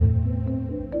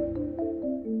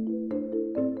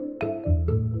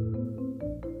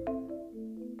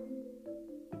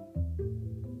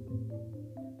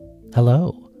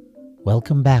Hello,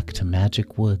 welcome back to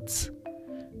Magic Woods.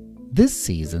 This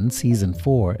season, Season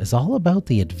 4, is all about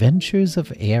the adventures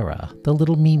of Era, the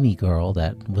little Mimi girl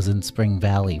that was in Spring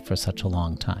Valley for such a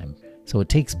long time. So it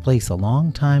takes place a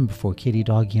long time before Kitty,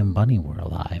 Doggy, and Bunny were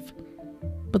alive.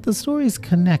 But the stories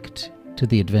connect to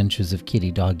the adventures of Kitty,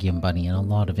 Doggy, and Bunny in a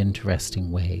lot of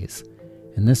interesting ways.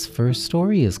 And this first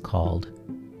story is called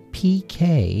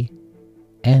PKNA.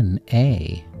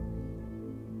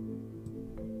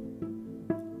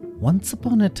 Once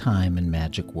upon a time in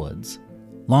Magic Woods,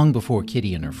 long before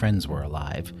Kitty and her friends were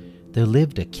alive, there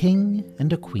lived a king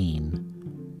and a queen.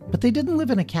 But they didn't live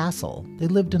in a castle. They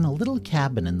lived in a little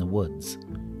cabin in the woods.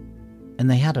 And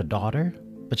they had a daughter,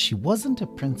 but she wasn't a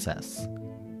princess.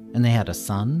 And they had a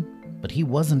son, but he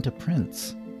wasn't a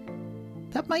prince.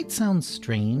 That might sound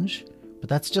strange, but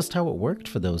that's just how it worked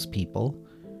for those people.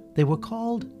 They were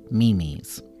called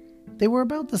Mimis. They were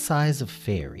about the size of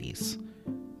fairies.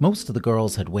 Most of the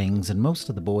girls had wings and most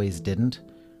of the boys didn't,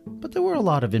 but there were a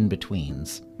lot of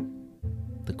in-betweens.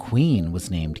 The queen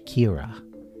was named Kira.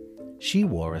 She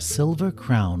wore a silver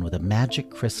crown with a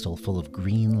magic crystal full of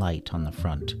green light on the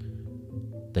front.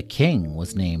 The king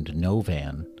was named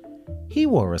Novan. He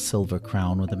wore a silver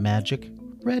crown with a magic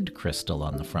red crystal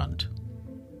on the front.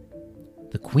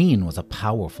 The queen was a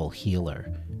powerful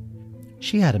healer.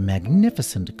 She had a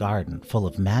magnificent garden full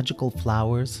of magical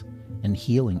flowers and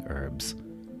healing herbs.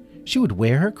 She would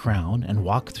wear her crown and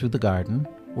walk through the garden,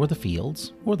 or the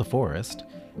fields, or the forest,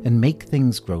 and make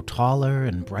things grow taller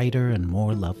and brighter and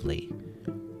more lovely.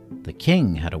 The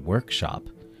king had a workshop.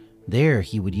 There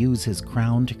he would use his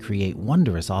crown to create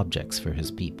wondrous objects for his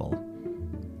people.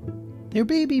 Their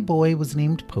baby boy was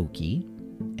named Pokey,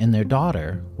 and their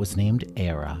daughter was named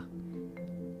Era.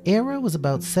 Era was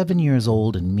about 7 years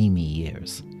old in Mimi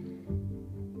years.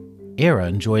 Era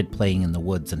enjoyed playing in the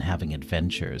woods and having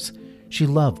adventures. She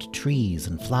loved trees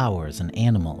and flowers and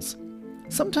animals.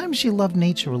 Sometimes she loved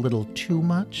nature a little too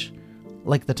much,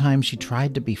 like the time she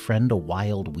tried to befriend a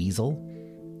wild weasel.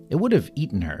 It would have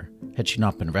eaten her had she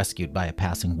not been rescued by a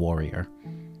passing warrior.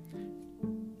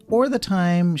 Or the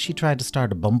time she tried to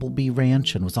start a bumblebee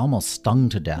ranch and was almost stung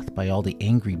to death by all the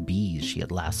angry bees she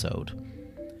had lassoed.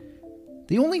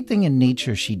 The only thing in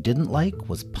nature she didn't like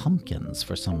was pumpkins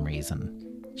for some reason.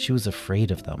 She was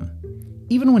afraid of them.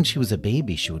 Even when she was a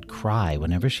baby, she would cry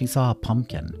whenever she saw a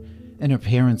pumpkin, and her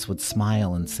parents would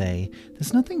smile and say,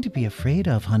 "There's nothing to be afraid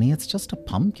of, honey, it's just a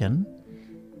pumpkin."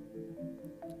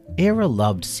 Era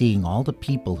loved seeing all the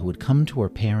people who would come to her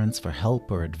parents for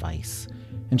help or advice,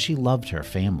 and she loved her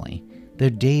family. Their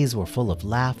days were full of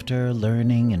laughter,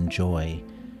 learning, and joy.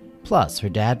 Plus, her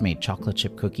dad made chocolate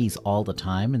chip cookies all the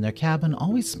time, and their cabin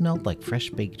always smelled like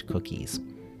fresh-baked cookies.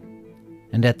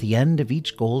 And at the end of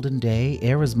each golden day,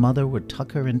 Era's mother would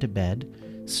tuck her into bed,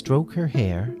 stroke her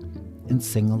hair, and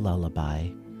sing a lullaby.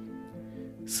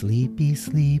 "Sleepy,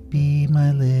 sleepy,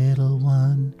 my little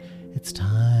one, it's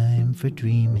time for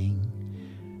dreaming.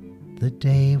 The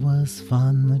day was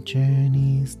fun, the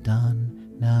journey's done,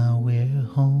 now we're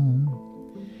home.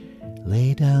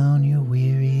 Lay down your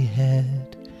weary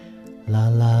head, la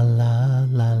la la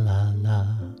la la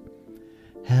la.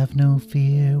 Have no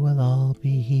fear, we'll all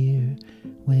be here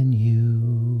when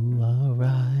you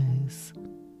arise."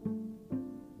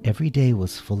 Every day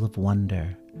was full of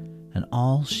wonder, and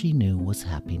all she knew was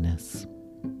happiness.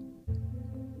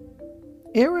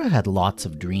 Era had lots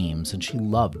of dreams, and she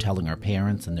loved telling her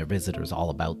parents and their visitors all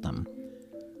about them.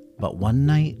 But one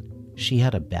night, she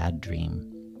had a bad dream,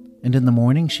 and in the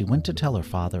morning she went to tell her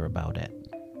father about it.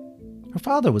 Her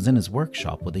father was in his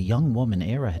workshop with a young woman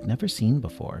Era had never seen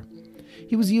before.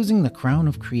 He was using the crown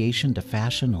of creation to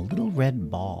fashion a little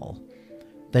red ball.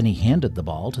 Then he handed the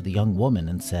ball to the young woman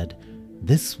and said,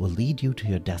 "This will lead you to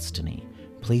your destiny.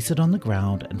 Place it on the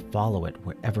ground and follow it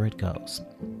wherever it goes."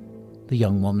 The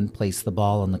young woman placed the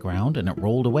ball on the ground and it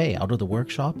rolled away out of the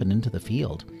workshop and into the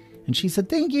field. And she said,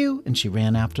 "Thank you," and she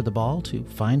ran after the ball to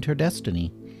find her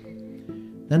destiny.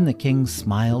 Then the king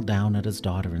smiled down at his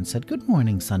daughter and said, "Good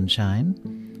morning, sunshine."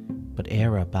 But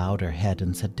Era bowed her head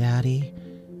and said, "Daddy,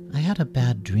 I had a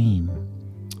bad dream."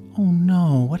 "Oh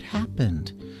no, what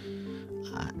happened?"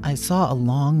 I saw a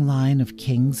long line of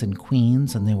kings and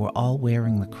queens and they were all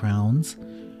wearing the crowns.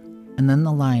 And then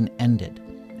the line ended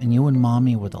and you and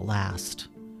Mommy were the last.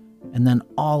 And then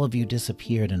all of you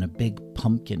disappeared and a big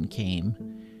pumpkin came.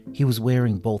 He was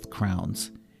wearing both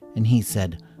crowns and he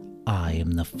said, "I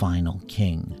am the final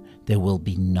king. There will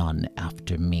be none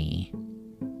after me."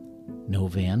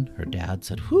 Novan, her dad,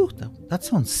 said, "Whew, that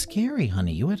sounds scary,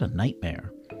 honey. You had a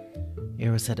nightmare."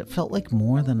 Era said, "It felt like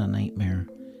more than a nightmare.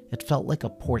 It felt like a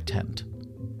portent."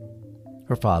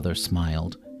 Her father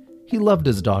smiled. He loved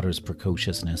his daughter's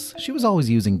precociousness. She was always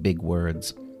using big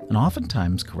words, and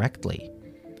oftentimes correctly.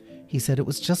 He said, "It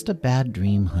was just a bad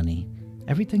dream, honey.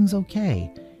 Everything's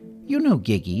okay. You know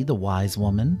Gigi, the wise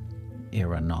woman?"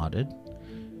 Era nodded.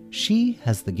 "She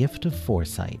has the gift of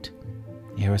foresight."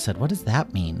 Era said, "What does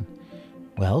that mean?"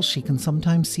 "Well, she can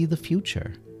sometimes see the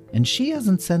future, and she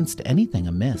hasn't sensed anything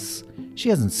amiss. She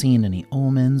hasn't seen any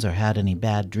omens or had any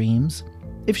bad dreams.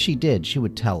 If she did, she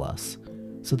would tell us.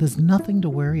 So there's nothing to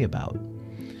worry about."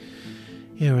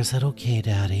 Era said, "Okay,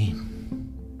 Daddy."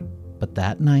 But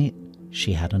that night,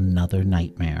 she had another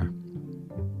nightmare.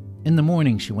 In the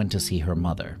morning, she went to see her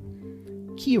mother.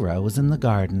 Kira was in the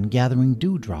garden gathering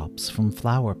dewdrops from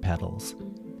flower petals.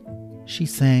 She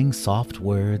sang soft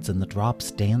words and the drops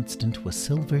danced into a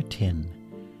silver tin.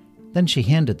 Then she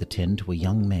handed the tin to a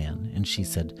young man and she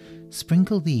said,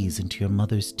 "Sprinkle these into your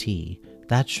mother's tea.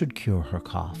 That should cure her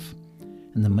cough."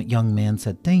 And the young man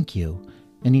said, "Thank you,"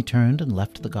 and he turned and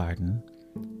left the garden.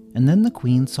 And then the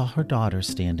queen saw her daughter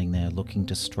standing there looking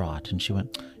distraught, and she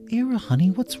went, "Era,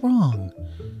 honey, what's wrong?"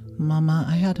 "Mama,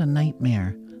 I had a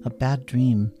nightmare, a bad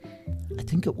dream. I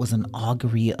think it was an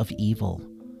augury of evil.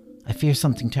 I fear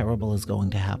something terrible is going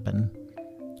to happen."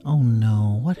 "Oh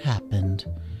no, what happened?"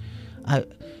 I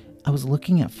was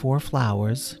looking at 4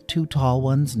 flowers, 2 tall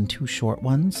ones and 2 short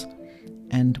ones,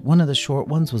 and one of the short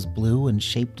ones was blue and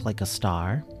shaped like a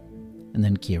star." And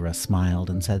then Kira smiled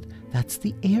and said, "That's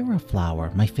the Era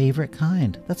flower, my favorite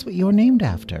kind. That's what you're named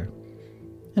after."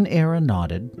 And Era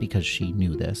nodded because she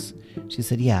knew this. She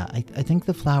said, "Yeah, I think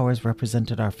the flowers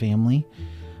represented our family."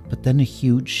 But then a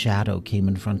huge shadow came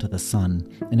in front of the sun,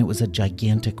 and it was a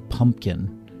gigantic pumpkin.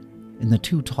 And the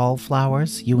 2 tall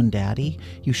flowers, you and Daddy,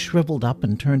 you shriveled up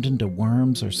and turned into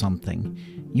worms or something.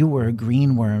 You were a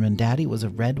green worm and Daddy was a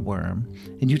red worm,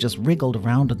 and you just wriggled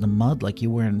around in the mud like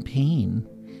you were in pain.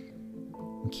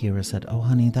 And Kira said, "Oh,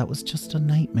 honey, that was just a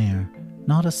nightmare,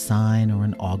 not a sign or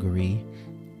an augury.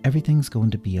 Everything's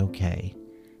going to be okay."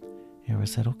 Era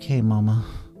said, "Okay, Mama."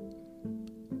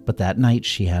 But that night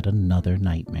she had another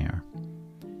nightmare.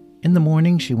 In the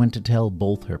morning, she went to tell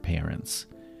both her parents.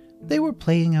 They were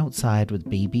playing outside with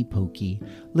baby Pokey,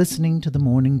 listening to the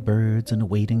morning birds and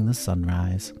awaiting the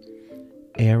sunrise.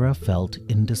 Era felt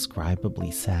indescribably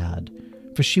sad,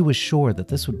 for she was sure that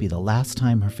this would be the last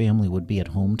time her family would be at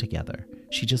home together.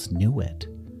 She just knew it.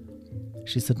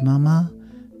 She said, "Mama,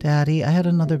 Daddy, I had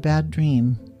another bad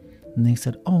dream." And they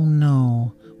said, "Oh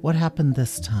no, what happened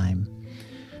this time?"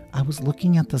 "I was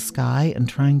looking at the sky and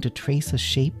trying to trace a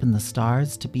shape in the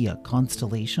stars to be a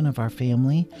constellation of our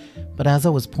family, but as I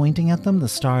was pointing at them, the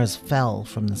stars fell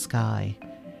from the sky.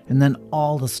 And then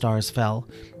all the stars fell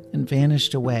and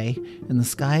vanished away, and the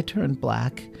sky turned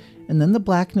black, and then the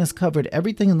blackness covered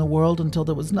everything in the world until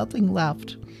there was nothing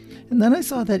left. And then I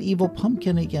saw that evil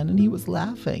pumpkin again, and he was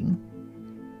laughing."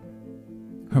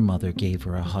 Her mother gave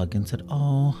her a hug and said,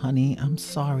 "Oh, honey, I'm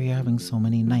sorry you're having so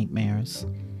many nightmares."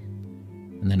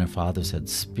 And then her father said,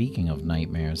 "Speaking of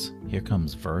nightmares, here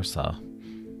comes Versa."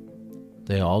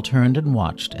 They all turned and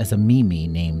watched as a Mimi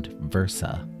named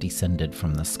Versa descended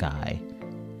from the sky.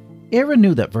 Era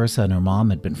knew that Versa and her mom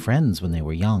had been friends when they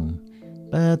were young,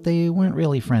 but they weren't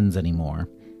really friends anymore.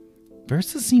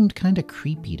 Versa seemed kind of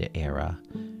creepy to Era.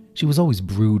 She was always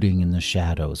brooding in the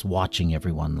shadows, watching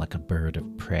everyone like a bird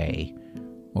of prey,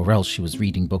 or else she was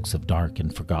reading books of dark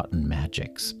and forgotten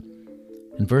magics.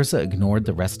 And Versa ignored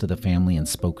the rest of the family and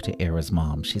spoke to Era's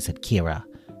mom. She said, "Kira,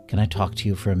 can I talk to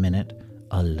you for a minute?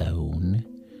 Alone?"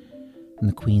 And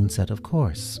the queen said, "Of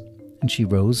course." And she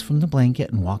rose from the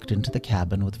blanket and walked into the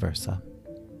cabin with Versa.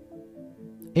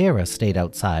 Era stayed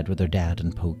outside with her dad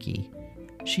and Pokey.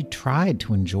 She tried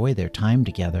to enjoy their time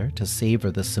together, to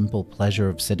savor the simple pleasure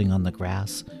of sitting on the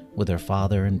grass with her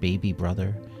father and baby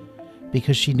brother,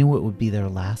 because she knew it would be their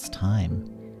last time.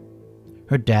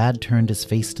 Her dad turned his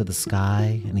face to the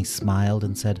sky, and he smiled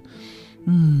and said,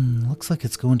 Looks like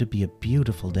it's going to be a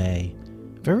beautiful day.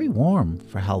 Very warm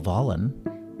for Halvallen."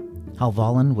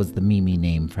 Halvallen was the Mimi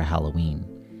name for Halloween.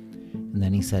 And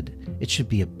then he said, "It should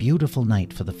be a beautiful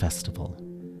night for the festival."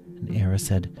 And Era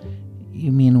said,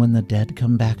 "You mean when the dead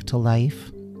come back to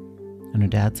life?" And her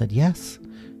dad said, "Yes.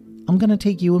 I'm going to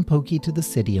take you and Pokey to the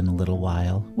city in a little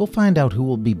while. We'll find out who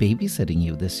will be babysitting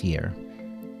you this year."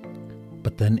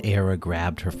 But then Era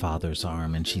grabbed her father's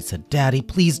arm and she said, "Daddy,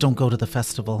 please don't go to the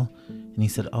festival." And he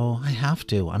said, "Oh, I have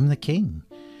to. I'm the king."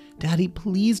 "Daddy,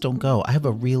 please don't go. I have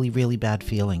a really, really bad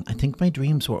feeling. I think my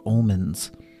dreams were omens."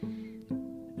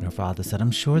 And her father said,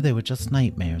 "I'm sure they were just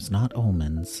nightmares, not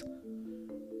omens."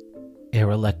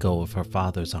 Era let go of her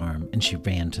father's arm and she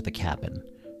ran to the cabin.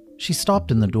 She stopped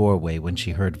in the doorway when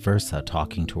she heard Versa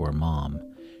talking to her mom.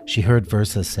 She heard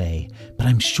Versa say, "But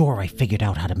I'm sure I figured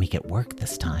out how to make it work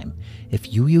this time.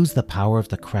 If you use the power of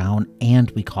the crown and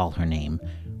we call her name,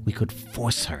 we could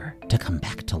force her to come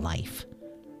back to life."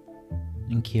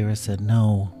 And Kira said,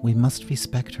 "No, we must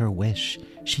respect her wish.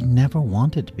 She never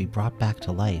wanted to be brought back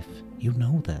to life. You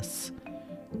know this."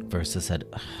 Versa said,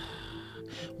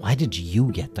 "Why did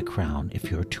you get the crown if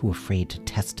you're too afraid to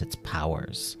test its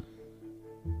powers?"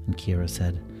 And Kira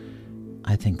said,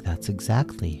 "I think that's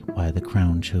exactly why the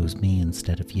crown chose me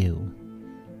instead of you."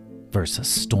 Versa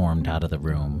stormed out of the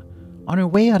room. On her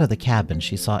way out of the cabin,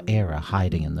 she saw Era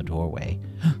hiding in the doorway.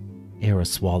 Era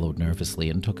swallowed nervously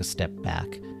and took a step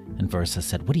back, and Versa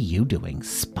said, "What are you doing,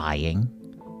 spying?"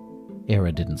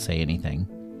 Era didn't say anything.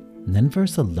 And then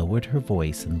Versa lowered her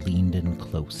voice and leaned in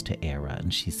close to Era,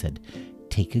 and she said,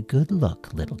 "Take a good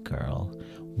look, little girl.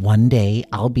 One day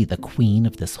I'll be the queen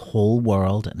of this whole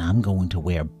world, and I'm going to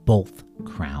wear both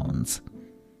crowns."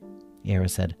 Era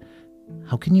said,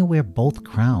 "How can you wear both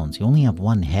crowns? You only have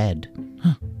one head."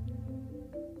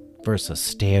 Versa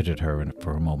stared at her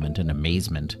for a moment in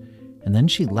amazement, and then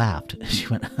she laughed. She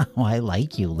went, "Oh, I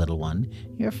like you, little one.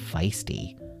 You're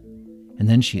feisty." And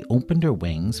then she opened her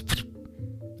wings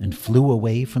and flew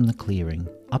away from the clearing,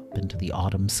 up into the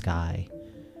autumn sky.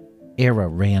 Era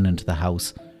ran into the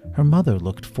house. Her mother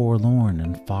looked forlorn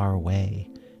and far away,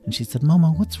 and she said,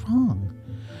 "Mama, what's wrong?"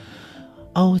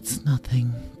 "Oh, it's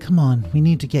nothing. Come on, we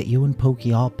need to get you and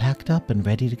Pokey all packed up and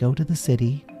ready to go to the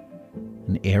city."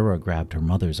 And Era grabbed her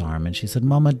mother's arm, and she said,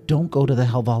 "Mama, don't go to the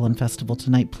Helvalen Festival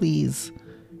tonight, please."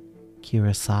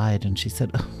 Kira sighed, and she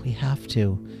said, "Oh, we have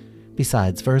to.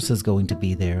 Besides, Versa's going to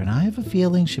be there, and I have a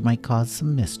feeling she might cause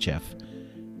some mischief."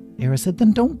 Era said,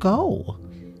 "Then don't go."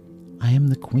 "I am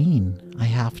the queen. I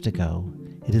have to go.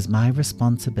 It is my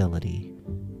responsibility."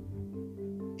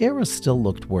 Era still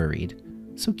looked worried,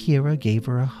 so Kira gave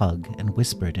her a hug and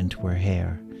whispered into her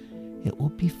hair, "It will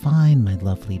be fine, my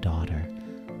lovely daughter.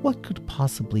 What could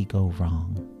possibly go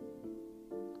wrong?"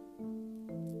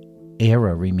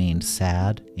 Era remained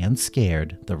sad and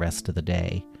scared the rest of the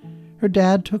day. Her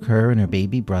dad took her and her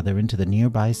baby brother into the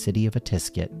nearby city of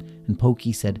Atisket, and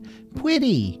Pokey said,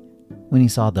 "Pwitty," when he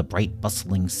saw the bright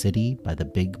bustling city by the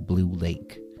big blue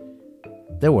lake.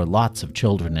 There were lots of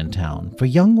children in town, for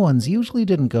young ones usually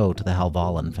didn't go to the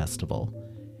Helvalen Festival.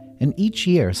 And each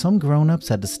year, some grown-ups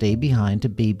had to stay behind to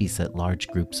babysit large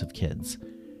groups of kids.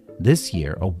 This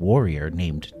year, a warrior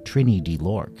named Trini de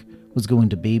Lork was going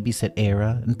to babysit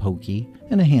Era and Pokey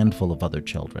and a handful of other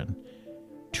children.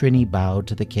 Trini bowed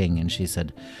to the king and she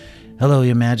said, "Hello,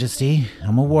 your majesty.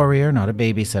 I'm a warrior, not a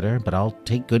babysitter, but I'll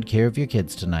take good care of your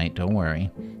kids tonight, don't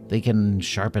worry. They can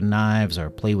sharpen knives or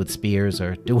play with spears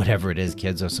or do whatever it is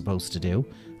kids are supposed to do.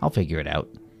 I'll figure it out."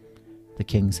 The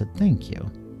king said, "Thank you."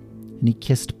 And he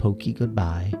kissed Pokey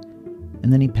goodbye,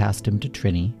 and then he passed him to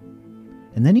Trini.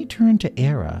 And then he turned to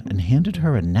Era and handed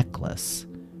her a necklace.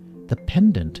 The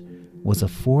pendant was a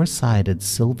 4-sided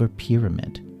silver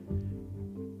pyramid,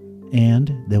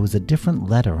 and there was a different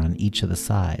letter on each of the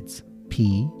sides,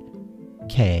 P,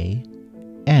 K,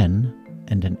 N,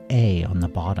 and an A on the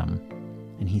bottom.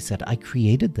 And he said, "I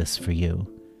created this for you."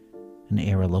 And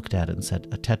Era looked at it and said,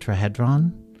 "A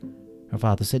tetrahedron?" Her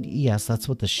father said, "Yes, that's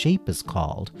what the shape is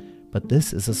called, but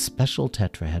this is a special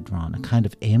tetrahedron, a kind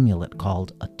of amulet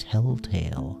called a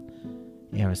telltale."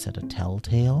 Era said, "A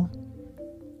telltale?"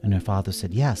 And her father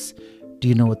said, "Yes. Do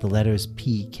you know what the letters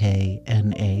P, K,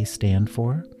 N, A stand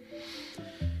for?"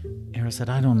 Era said,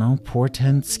 "I don't know.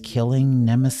 Portents, killing,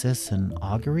 nemesis, and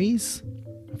auguries?"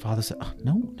 Her father said, "Oh,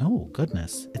 no,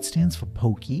 goodness. It stands for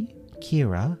Pokey,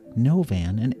 Kira,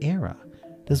 Novan, and Era.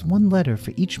 There's one letter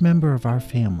for each member of our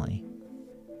family."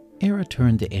 Era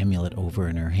turned the amulet over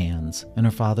in her hands, and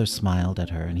her father smiled at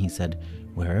her, and he said,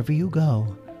 "Wherever you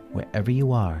go, wherever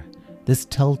you are, this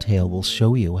telltale will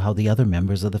show you how the other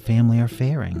members of the family are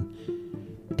faring.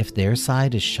 If their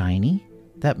side is shiny,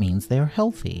 that means they are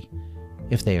healthy.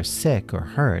 If they are sick or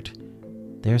hurt,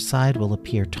 their side will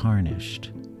appear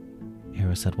tarnished."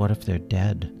 Era said, "What if they're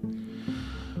dead?"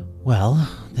 "Well,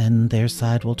 then their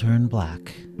side will turn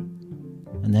black."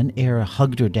 And then Era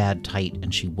hugged her dad tight,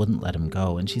 and she wouldn't let him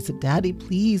go. And she said, "Daddy,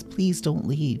 please, please don't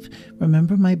leave.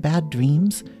 Remember my bad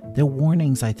dreams? They're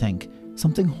warnings, I think.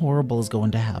 Something horrible is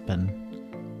going to happen."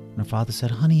 And her father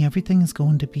said, "Honey, everything is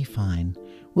going to be fine.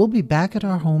 We'll be back at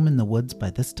our home in the woods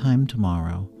by this time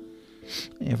tomorrow."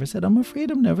 Era said, "I'm afraid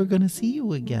I'm never going to see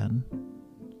you again."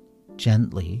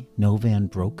 Gently, Novan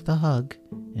broke the hug,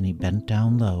 and he bent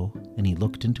down low, and he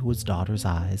looked into his daughter's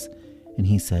eyes, and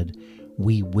he said,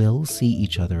 "We will see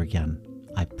each other again,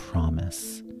 I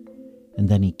promise." And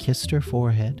then he kissed her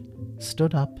forehead,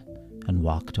 stood up, and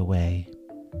walked away.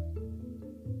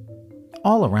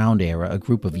 All around Era, a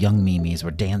group of young Mimis were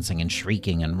dancing and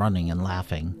shrieking and running and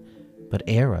laughing. But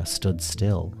Era stood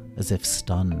still, as if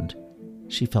stunned.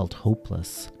 She felt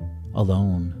hopeless,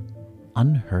 alone,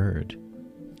 unheard.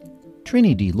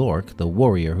 Trini D. Lork, the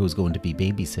warrior who was going to be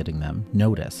babysitting them,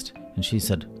 noticed, and she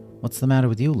said, "What's the matter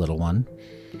with you, little one?"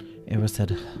 Era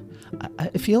said, I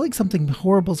feel like something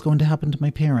horrible is going to happen to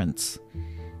my parents."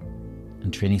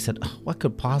 And Trini said, "What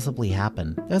could possibly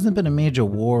happen? There hasn't been a major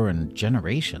war in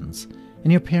generations.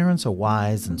 And your parents are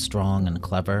wise and strong and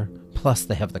clever. Plus,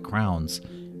 they have the crowns.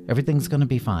 Everything's going to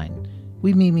be fine.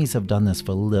 We Mimis have done this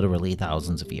for literally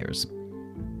thousands of years."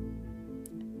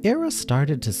 Era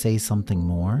started to say something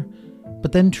more,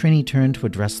 but then Trini turned to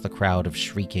address the crowd of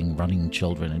shrieking, running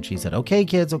children, and she said, "Okay,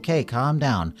 kids, okay, calm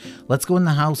down. Let's go in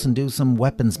the house and do some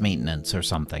weapons maintenance or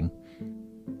something."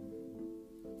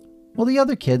 Well, the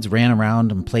other kids ran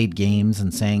around and played games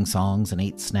and sang songs and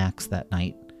ate snacks that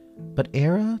night. But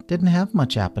Era didn't have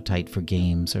much appetite for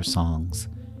games or songs.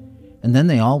 And then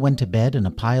they all went to bed in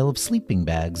a pile of sleeping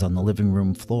bags on the living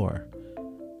room floor.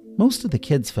 Most of the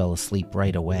kids fell asleep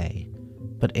right away,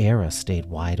 but Era stayed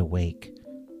wide awake,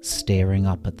 staring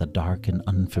up at the dark and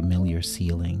unfamiliar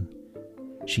ceiling.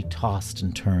 She tossed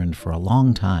and turned for a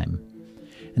long time,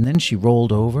 and then she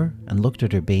rolled over and looked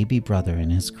at her baby brother in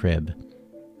his crib.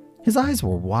 His eyes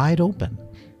were wide open.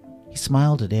 He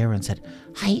smiled at Era and said,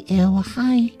 "Hi, Era,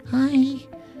 hi."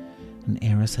 And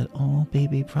Era said, "Oh,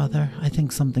 baby brother, I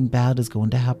think something bad is going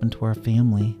to happen to our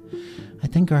family. I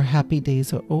think our happy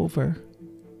days are over."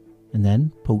 And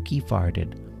then Pokey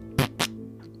farted.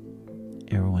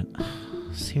 Era went,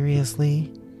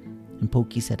 "Seriously?" And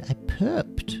Pokey said, "I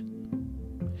pooped."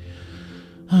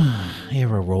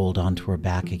 Era rolled onto her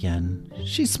back again.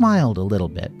 She smiled a little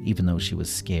bit, even though she was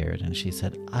scared, and she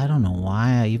said, "I don't know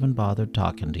why I even bothered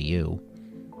talking to you."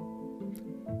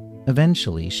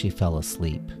 Eventually, she fell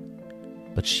asleep,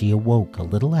 but she awoke a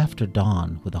little after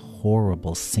dawn with a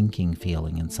horrible sinking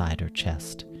feeling inside her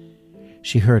chest.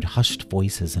 She heard hushed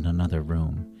voices in another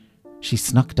room. She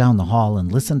snuck down the hall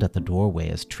and listened at the doorway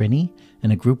as Trini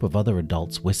and a group of other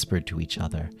adults whispered to each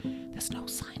other, "There's no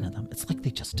sign of them. It's like they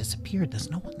just disappeared.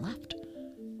 There's no one left."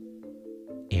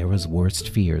 Era's worst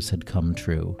fears had come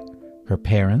true. Her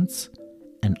parents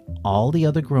and all the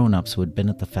other grown-ups who had been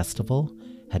at the festival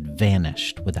had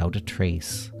vanished without a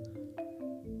trace.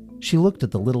 She looked at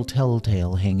the little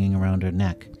telltale hanging around her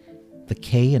neck. The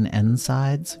K and N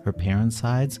sides, her parents'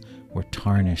 sides, were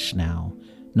tarnished now,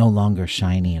 no longer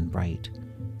shiny and bright.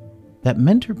 That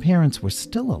meant her parents were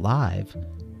still alive,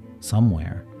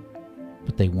 somewhere,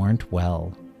 but they weren't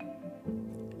well.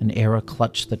 And Era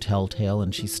clutched the telltale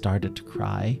and she started to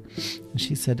cry. And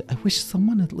she said, "I wish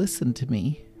someone had listened to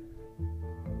me."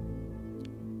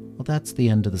 Well, that's the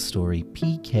end of the story,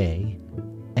 PKNA.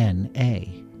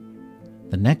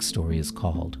 The next story is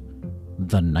called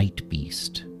The Night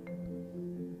Beast.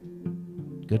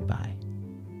 Goodbye.